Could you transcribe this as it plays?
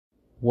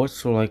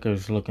what's the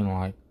Lakers looking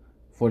like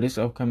for this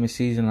upcoming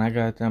season? I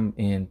got them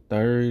in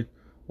third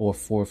or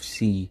fourth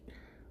seed.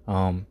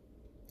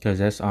 Because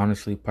that's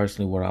honestly,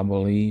 personally, what I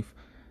believe.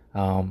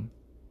 Um,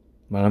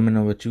 but let me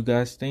know what you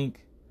guys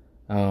think.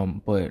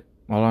 But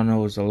all I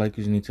know is the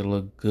Lakers need to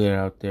look good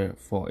out there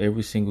for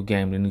every single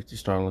game. They need to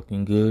start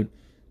looking good.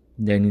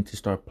 They need to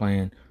start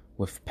playing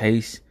with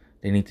pace.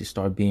 They need to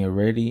start being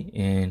ready.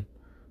 And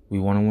we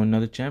want to win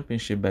another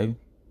championship, baby.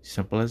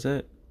 Simple as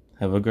that.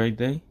 Have a great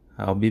day.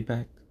 I'll be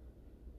back.